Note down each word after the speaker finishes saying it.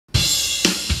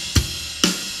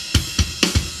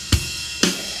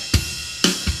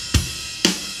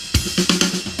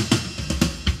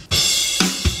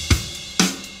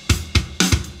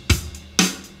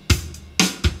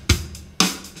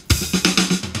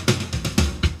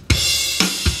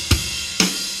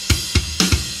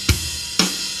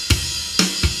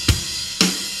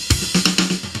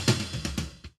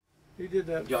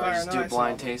did that. You always do a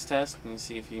blind taste test and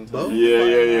see if you can tell. Yeah.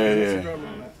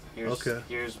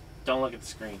 Here's. Don't look at the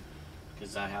screen,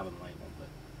 because I have them labeled. But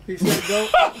he said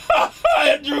don't.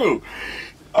 Drew.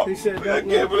 He said don't. I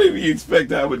can't believe you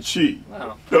expect I would cheat.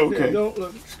 No. Okay. Said, don't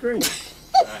look at the screen.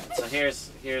 All right. So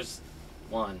here's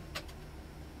one.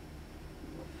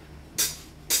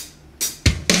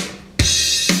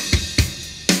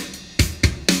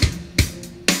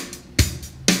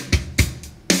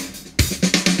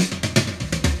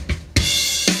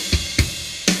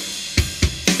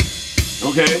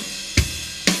 Okay.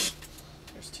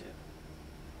 There's two.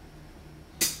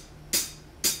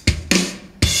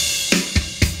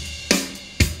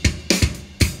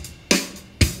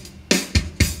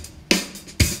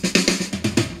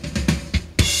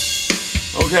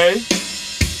 Okay.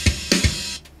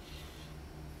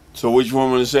 So which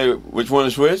one want to say? Which one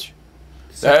to switch?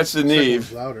 That's the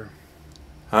Neve. Louder.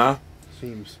 Huh?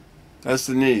 Seems. That's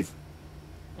the Neve.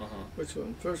 Which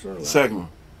one? First one? Or Second one.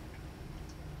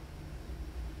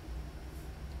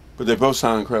 But they both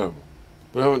sound incredible.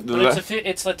 But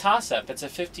it's a toss-up. It's a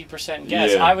 50%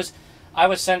 guess. Yeah. I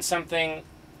was sent something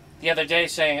the other day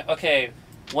saying, okay,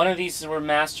 one of these were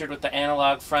mastered with the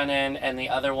analog front end and the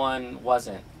other one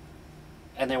wasn't.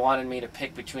 And they wanted me to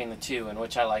pick between the two and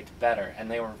which I liked better. And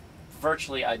they were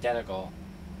virtually identical.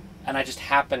 And I just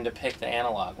happened to pick the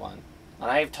analog one.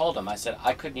 And I told them, I said,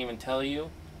 I couldn't even tell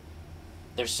you.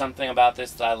 There's something about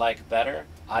this that I like better.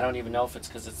 I don't even know if it's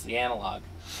because it's the analog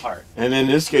part. And in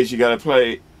this case, you got to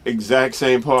play exact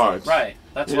same parts. Right.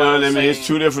 That's you what know I what I was mean? saying. It's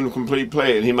two different complete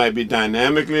plays. And he might be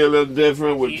dynamically a little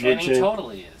different with And he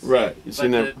totally is. Right.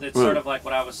 But it's sort of like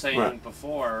what I was saying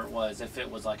before was if it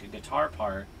was like a guitar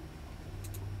part,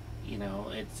 you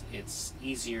know, it's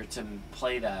easier to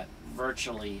play that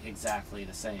virtually exactly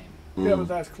the same. Yeah, but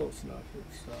that's close enough.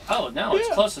 Oh no, it's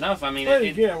close enough. I mean, play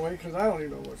it again, wait, because I don't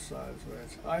even know what size it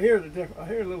is. I hear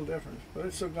a little difference, but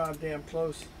it's so goddamn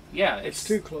close. Yeah, it's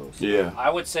too close. Yeah. I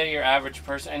would say your average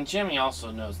person, and Jimmy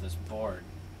also knows this board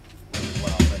really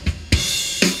well, but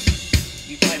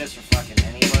you play this for fucking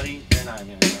anybody, they're not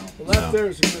even gonna know. Well, that there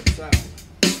is a good sound.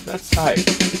 That's tight.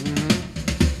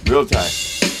 Real tight.